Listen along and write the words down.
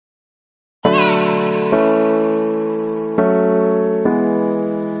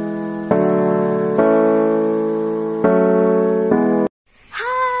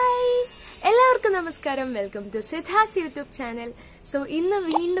welcome to Sidha's YouTube channel. So, ഇന്ന്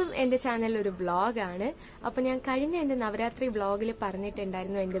വീണ്ടും എന്റെ ചാനൽ ഒരു വ്ളോഗാണ്. അപ്പോൾ ഞാൻ കഴിഞ്ഞ എന്റെ നവരാത്രി വ്ളോഗിൽ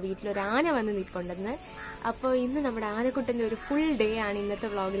പറഞ്ഞിട്ടുണ്ടായിരുന്നു എന്റെ വീട്ടിൽ ഒരു ആന വന്ന് നിൽപ്പുണ്ടെന്ന്. അപ്പോൾ ഇന്ന് നമ്മുടെ ആനക്കുട്ടന്റെ ഒരു ഫുൾ ഡേ ആണ് ഇന്നത്തെ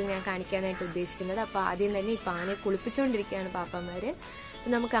വ്ളോഗിൽ ഞാൻ കാണിക്കാനായിട്ട് ഉദ്ദേശിക്കുന്നത്. അപ്പോൾ ആദ്യം തന്നെ ഇപ്പോൾ ആനയെ കുളിപ്പിച്ചുകൊണ്ടിരിക്കുകയാണ് പാപ്പന്മാര്.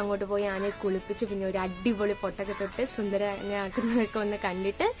 നമുക്ക് അങ്ങോട്ട് പോയി ആനയെ കുളിപ്പിച്ച് പിന്നെ ഒരു അടിപൊളി പൊട്ടൊക്കെ തൊട്ട് സുന്ദരനാക്കുന്നതൊക്കെ ഒന്ന്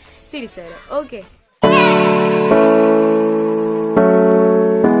കണ്ടിട്ട് തിരിച്ചു വരാം. ഓക്കെ.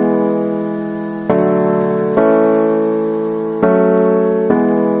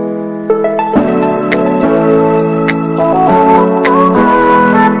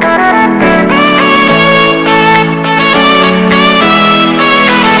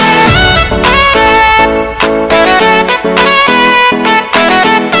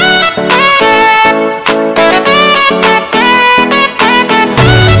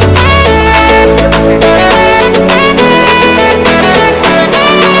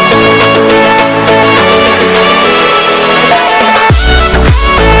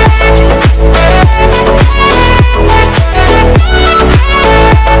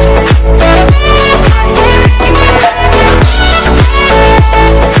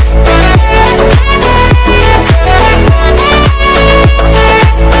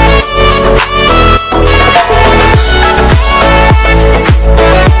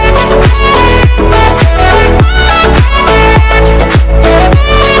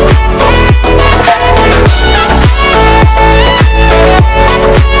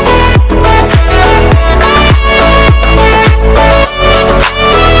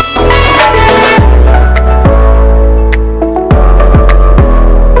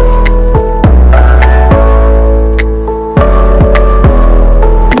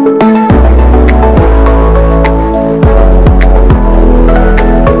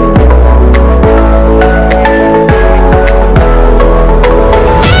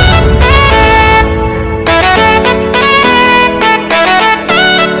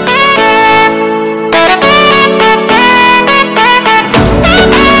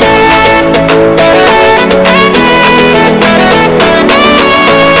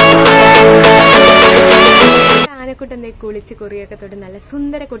 കുളിച്ച് കുറിയൊക്കെ തൊട്ട് നല്ല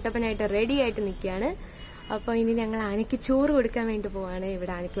സുന്ദര കുട്ടപ്പനായിട്ട് റെഡി ആയിട്ട് നിൽക്കുകയാണ്. അപ്പോൾ ഇനി ഞങ്ങൾ ആനയ്ക്ക് ചോറ് കൊടുക്കാൻ വേണ്ടി പോവാണ്.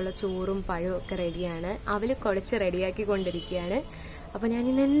 ഇവിടെ ആനയ്ക്കുള്ള ചോറും പഴവും ഒക്കെ റെഡിയാണ്. അവല് കുഴച്ച് റെഡിയാക്കി കൊണ്ടിരിക്കുകയാണ്. അപ്പോൾ ഞാൻ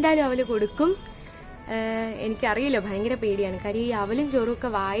ഇന്ന് എന്തായാലും അവല് കൊടുക്കും. എനിക്കറിയില്ല, ഭയങ്കര പേടിയാണ്. കാര്യം ഈ അവലും ചോറും ഒക്കെ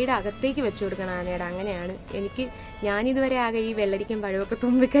വായുടെ അകത്തേക്ക് വെച്ചു കൊടുക്കണം ആനയുടെ. അങ്ങനെയാണ് ഞാനിതുവരെ ആകെ ഈ വെള്ളരിക്കും പഴമൊക്കെ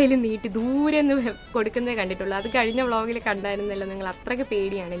തുമ്പിക്കൈയിൽ നീട്ടി ദൂരെ നിന്ന് കൊടുക്കുന്നതേ കണ്ടിട്ടുള്ളൂ. അത് കഴിഞ്ഞ വ്ളോഗിൽ കണ്ടായിരുന്നല്ലോ നിങ്ങൾ. അത്രയ്ക്ക്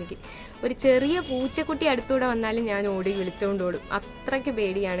പേടിയാണ് എനിക്ക്. ഒരു ചെറിയ പൂച്ചക്കുട്ടി അടുത്തൂടെ വന്നാലും ഞാൻ ഓടി വിളിച്ചുകൊണ്ട് ഓടും. അത്രയ്ക്ക്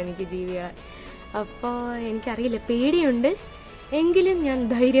പേടിയാണ് എനിക്ക് ജീവികളെ. അപ്പോൾ എനിക്കറിയില്ല, പേടിയുണ്ട്. എങ്കിലും ഞാൻ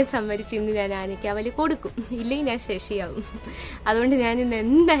ധൈര്യം സംഭരിച്ച് ഇന്ന് ഞാൻ ആനയ്ക്ക് അവല് കൊടുക്കും. ഇല്ലെങ്കിൽ ഞാൻ ശശിയാവും. അതുകൊണ്ട് ഞാൻ ഇന്ന്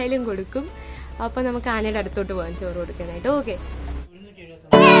എന്തായാലും കൊടുക്കും. അപ്പോൾ നമുക്ക് ആനയുടെ അടുത്തോട്ട് പോകാം ചോറ് കൊടുക്കാനായിട്ട്. ഓക്കെ.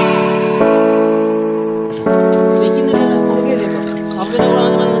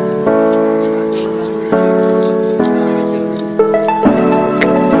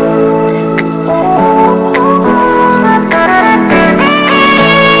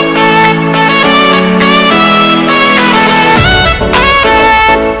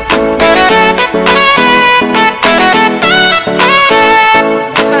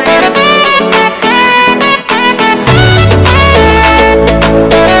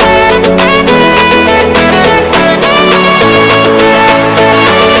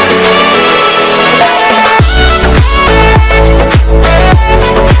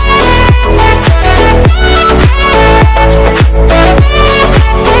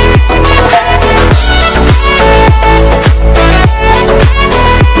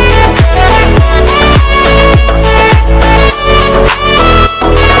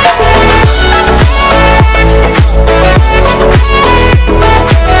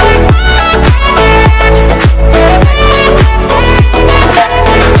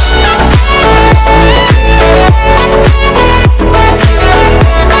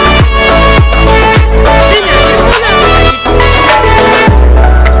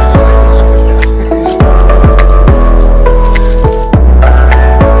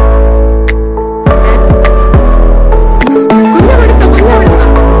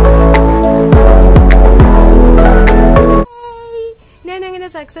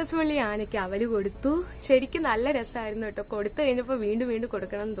 സക്സസ്ഫുള്ളി ആനയ്ക്ക് അവല് കൊടുത്തു. ശരിക്കും നല്ല രസമായിരുന്നു കേട്ടോ. കൊടുത്തു കഴിഞ്ഞപ്പോൾ വീണ്ടും വീണ്ടും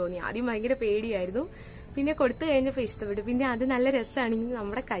കൊടുക്കണം എന്ന് തോന്നി. ആദ്യം ഭയങ്കര പേടിയായിരുന്നു. പിന്നെ കൊടുത്തു കഴിഞ്ഞപ്പോൾ ഇഷ്ടപ്പെട്ടു. പിന്നെ അത് നല്ല രസമാണെങ്കിൽ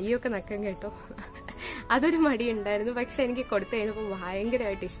നമ്മുടെ കൈയൊക്കെ നക്കാൻ കേട്ടോ. അതൊരു മടി ഉണ്ടായിരുന്നു. പക്ഷെ എനിക്ക് കൊടുത്തു കഴിഞ്ഞപ്പോൾ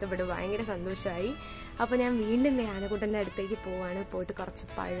ഭയങ്കരമായിട്ട് ഇഷ്ടപ്പെട്ടു. ഭയങ്കര സന്തോഷമായി. അപ്പോൾ ഞാൻ വീണ്ടും ആനക്കുട്ടന്റെ അടുത്തേക്ക് പോവാണ്. പോയിട്ട് കുറച്ച്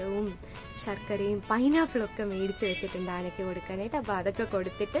പഴവും ശർക്കരയും പൈനാപ്പിളൊക്കെ മേടിച്ച് വെച്ചിട്ടുണ്ട് ആനയ്ക്ക് കൊടുക്കാനായിട്ട്. അപ്പോൾ അതൊക്കെ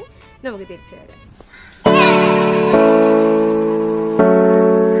കൊടുത്തിട്ട് നമുക്ക് തിരിച്ചു വരാം.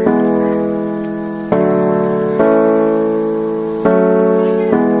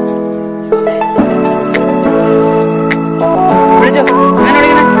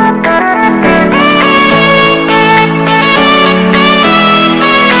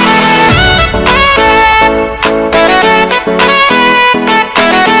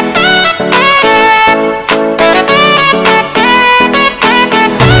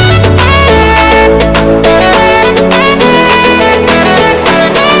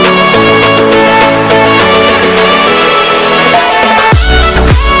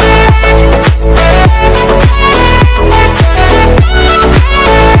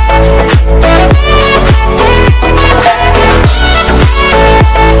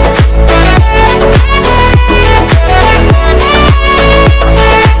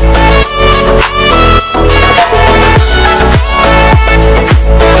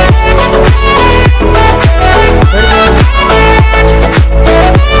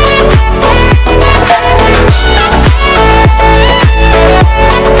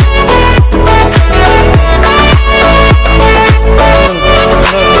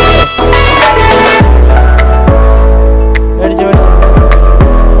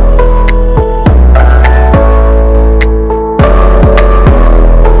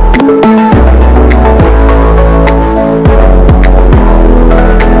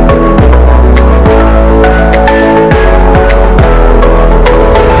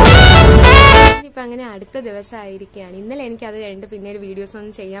 ദിവസമായിരിക്കുകയാണ്. ഇന്നലെ എനിക്ക് അത് കഴിഞ്ഞിട്ട് പിന്നീട് വീഡിയോസ്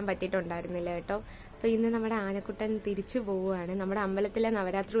ഒന്നും ചെയ്യാൻ പറ്റിയിട്ടുണ്ടായിരുന്നില്ല കേട്ടോ. അപ്പൊ ഇന്ന് നമ്മുടെ ആനക്കുട്ടൻ തിരിച്ചു പോവുകയാണ്. നമ്മുടെ അമ്പലത്തിലെ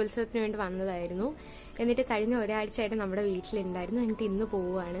നവരാത്രി ഉത്സവത്തിന് വേണ്ടി വന്നതായിരുന്നു. എന്നിട്ട് കഴിഞ്ഞ ഒരാഴ്ചയായിട്ട് നമ്മുടെ വീട്ടിലുണ്ടായിരുന്നു. എന്നിട്ട് ഇന്ന്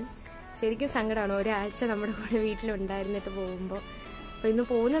പോവുകയാണ്. ശരിക്കും സങ്കടമാണ്, ഒരാഴ്ച നമ്മുടെ കൂടെ വീട്ടിലുണ്ടായിരുന്നിട്ട് പോകുമ്പോൾ. അപ്പൊ ഇന്ന്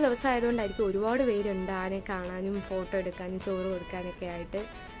പോകുന്ന ദിവസം ആയതുകൊണ്ടായിരിക്കും ഒരുപാട് പേരുണ്ട് ആനയെ കാണാനും ഫോട്ടോ എടുക്കാനും ചോറ് കൊടുക്കാനൊക്കെ ആയിട്ട്.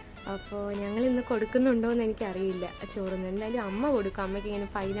 അപ്പോൾ ഞങ്ങൾ ഇന്ന് കൊടുക്കുന്നുണ്ടോയെന്ന് എനിക്കറിയില്ല ചോറിന്. എന്തായാലും അമ്മ കൊടുക്കും. അമ്മയ്ക്ക് ഇങ്ങനെ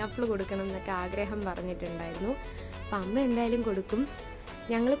പൈനാപ്പിൾ കൊടുക്കണം എന്നൊക്കെ ആഗ്രഹം പറഞ്ഞിട്ടുണ്ടായിരുന്നു. അപ്പം അമ്മ എന്തായാലും കൊടുക്കും.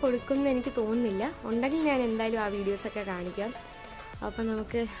 ഞങ്ങൾ കൊടുക്കുമെന്ന് എനിക്ക് തോന്നുന്നില്ല. ഉണ്ടെങ്കിൽ ഞാൻ എന്തായാലും ആ വീഡിയോസൊക്കെ കാണിക്കാം. അപ്പം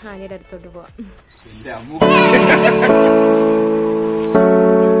നമുക്ക് ആനയുടെ അടുത്തോട്ട് പോവാം.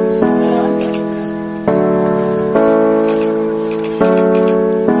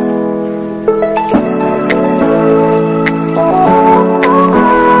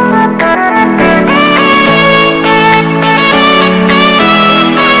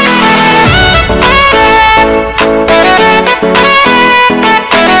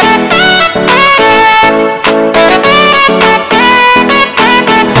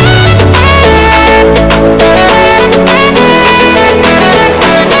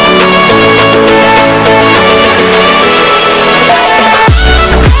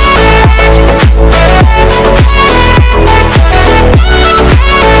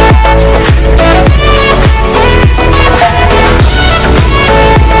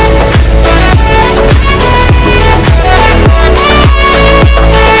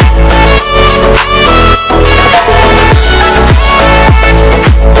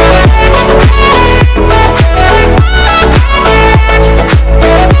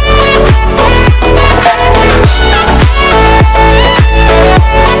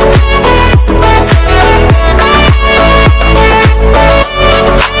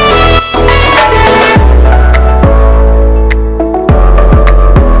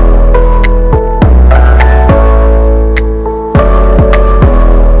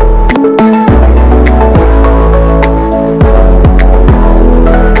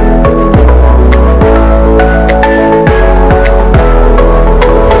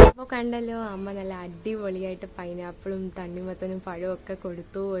 കണ്ടല്ലോ, അമ്മ നല്ല അടിപൊളിയായിട്ട് പൈനാപ്പിളും തണ്ണിമത്തനും പഴവും ഒക്കെ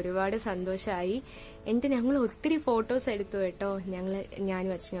കൊടുത്തു. ഒരുപാട് സന്തോഷമായി. എന്നിട്ട് ഞങ്ങൾ ഒത്തിരി ഫോട്ടോസ് എടുത്തു കേട്ടോ.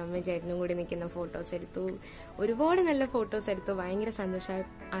 ഞാനും അച്ഛനും അമ്മയും ചേട്ടനും കൂടി നിൽക്കുന്ന ഫോട്ടോസ് എടുത്തു. ഒരുപാട് നല്ല ഫോട്ടോസ് എടുത്തു. ഭയങ്കര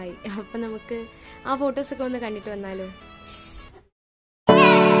സന്തോഷമായി. അപ്പൊ നമുക്ക് ആ ഫോട്ടോസൊക്കെ ഒന്ന് കണ്ടിട്ട് വന്നാലോ.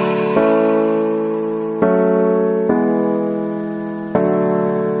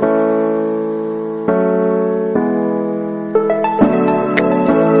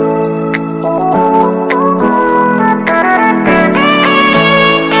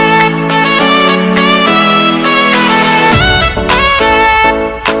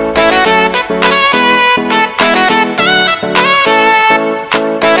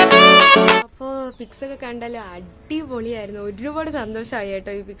 പിക്സൊക്കെ കണ്ടല്ലോ, അടിപൊളിയായിരുന്നു. ഒരുപാട് സന്തോഷമായി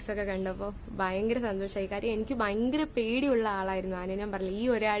കേട്ടോ ഈ പിക്സൊക്കെ കണ്ടപ്പോൾ. ഭയങ്കര സന്തോഷമായി. കാര്യം എനിക്ക് ഭയങ്കര പേടിയുള്ള ആളായിരുന്നു ആന. ഞാൻ പറഞ്ഞില്ല, ഈ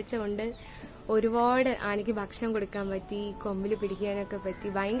ഒരാഴ്ച കൊണ്ട് ഒരുപാട് ആനയ്ക്ക് ഭക്ഷണം കൊടുക്കാൻ പറ്റി, കൊമ്പിൽ പിടിക്കാനൊക്കെ പറ്റി.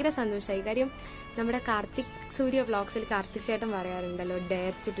 ഭയങ്കര സന്തോഷമായി. കാര്യം നമ്മുടെ കാർത്തിക് സൂര്യ വ്ളോഗ്സിൽ കാർത്തിക് ചേട്ടൻ പറയാറുണ്ടല്ലോ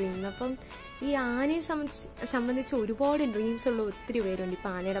ഡെയർ ടു ഡ്രീം. അപ്പം ഈ ആനയെ സംബന്ധിച്ച് ഒരുപാട് ഡ്രീംസ് ഉള്ള ഒത്തിരി പേരുണ്ട്. ഇപ്പൊ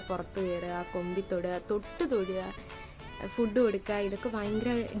ആനയുടെ പുറത്ത് കയറുക, കൊമ്പി തൊടുക, തൊടുക, ഫുഡ് കൊടുക്കുക, ഇതൊക്കെ ഭയങ്കര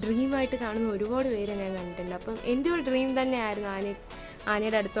ഡ്രീമായിട്ട് കാണുന്ന ഒരുപാട് പേരെ ഞാൻ കണ്ടിട്ടുണ്ട്. അപ്പം എൻ്റെ ഒരു ഡ്രീം തന്നെയായിരുന്നു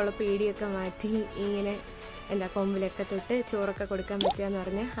ആനയുടെ അടുത്തുള്ള പേടിയൊക്കെ മാറ്റി ഇങ്ങനെ കൊമ്പിലൊക്കെ തൊട്ട് ചോറൊക്കെ കൊടുക്കാൻ പറ്റുക എന്ന്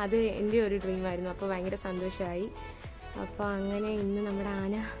പറഞ്ഞ് അത് എൻ്റെ ഒരു ഡ്രീമായിരുന്നു. അപ്പോൾ ഭയങ്കര സന്തോഷമായി. അപ്പോൾ അങ്ങനെ ഇന്ന് നമ്മുടെ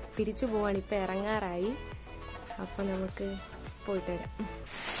ആന തിരിച്ചു പോവാണ്. ഇപ്പം ഇറങ്ങാറായി. അപ്പോൾ നമുക്ക് പോയിട്ട് വരാം.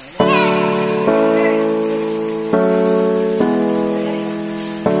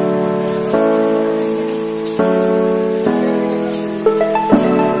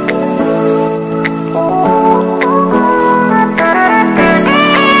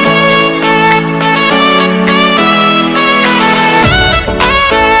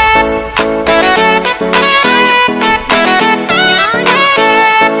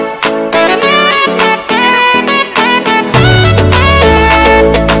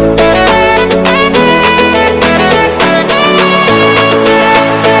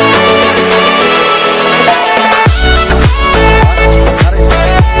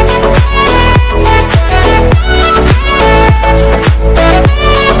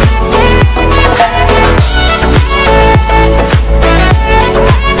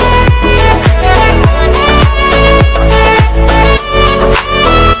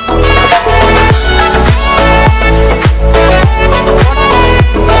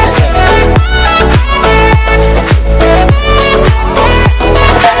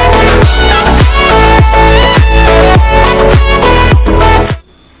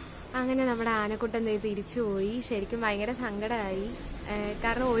 നമ്മുടെ ആനക്കുട്ടൻ തിരിച്ചുപോയി. ശരിക്കും ഭയങ്കര സങ്കടമായി.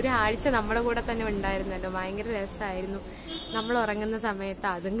 കാരണം ഒരാഴ്ച നമ്മുടെ കൂടെ തന്നെ ഉണ്ടായിരുന്നല്ലോ. ഭയങ്കര രസമായിരുന്നു. നമ്മൾ ഉറങ്ങുന്ന സമയത്ത്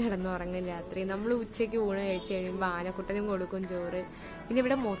അതും കിടന്നുറങ്ങും. രാത്രി നമ്മൾ ഉച്ചയ്ക്ക് ഊണ് കഴിച്ചു കഴിയുമ്പോൾ ആനക്കുട്ടനും കൊടുക്കും ചോറ്. പിന്നെ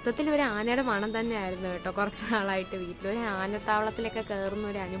ഇവിടെ മൊത്തത്തിൽ ഒരു ആനയുടെ മണം തന്നെ ആയിരുന്നു കേട്ടോ. കുറച്ച് നാളായിട്ട് വീട്ടിൽ ഒരു ആനത്താവളത്തിലൊക്കെ കയറുന്ന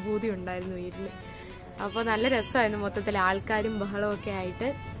ഒരു അനുഭൂതി ഉണ്ടായിരുന്നു വീട്ടിൽ. അപ്പോൾ നല്ല രസമായിരുന്നു മൊത്തത്തിൽ, ആൾക്കാരും ബഹളവും ഒക്കെ ആയിട്ട്.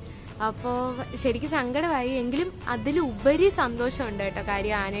 അപ്പോൾ ശരിക്കും സങ്കടമായി, എങ്കിലും അതിലുപരി സന്തോഷമുണ്ട് കേട്ടോ.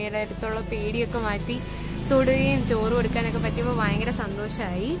 കാര്യം ആനയുടെ അടുത്തുള്ള പേടിയൊക്കെ മാറ്റി തൊടുകയും ചോറ് കൊടുക്കാനൊക്കെ പറ്റിയപ്പോൾ ഭയങ്കര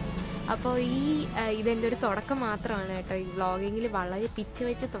സന്തോഷമായി. അപ്പോൾ ഇതെൻ്റെ ഒരു തുടക്കം മാത്രമാണ് കേട്ടോ. ഈ വ്ളോഗിങ്ങിൽ വളരെ പിച്ച്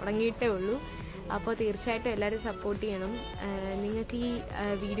വെച്ച് തുടങ്ങിയിട്ടേ ഉള്ളൂ. അപ്പോൾ തീർച്ചയായിട്ടും എല്ലാവരും സപ്പോർട്ട് ചെയ്യണം. നിങ്ങൾക്ക് ഈ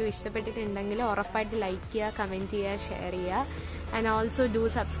വീഡിയോ ഇഷ്ടപ്പെട്ടിട്ടുണ്ടെങ്കിൽ ഉറപ്പായിട്ട് ലൈക്ക് ചെയ്യുക, കമൻറ്റ് ചെയ്യുക, ഷെയർ ചെയ്യുക. And also do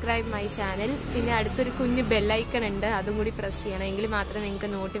subscribe my channel. പിന്നെ അടുത്തൊരു കുഞ്ഞ് ബെല്ലൈക്കൺ ഉണ്ട്, അതും കൂടി പ്രസ് ചെയ്യണം. എങ്കിൽ മാത്രമേ നിങ്ങൾക്ക്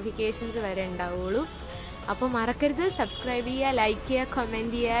നോട്ടിഫിക്കേഷൻസ് വരെ ഉണ്ടാവുള്ളൂ. അപ്പോൾ മറക്കരുത്, സബ്സ്ക്രൈബ് ചെയ്യുക, ലൈക്ക് ചെയ്യുക,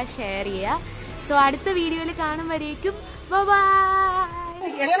 കമൻറ്റ് ചെയ്യുക, ഷെയർ ചെയ്യുക. സോ അടുത്ത വീഡിയോയിൽ കാണും വരേക്കും ബൈ.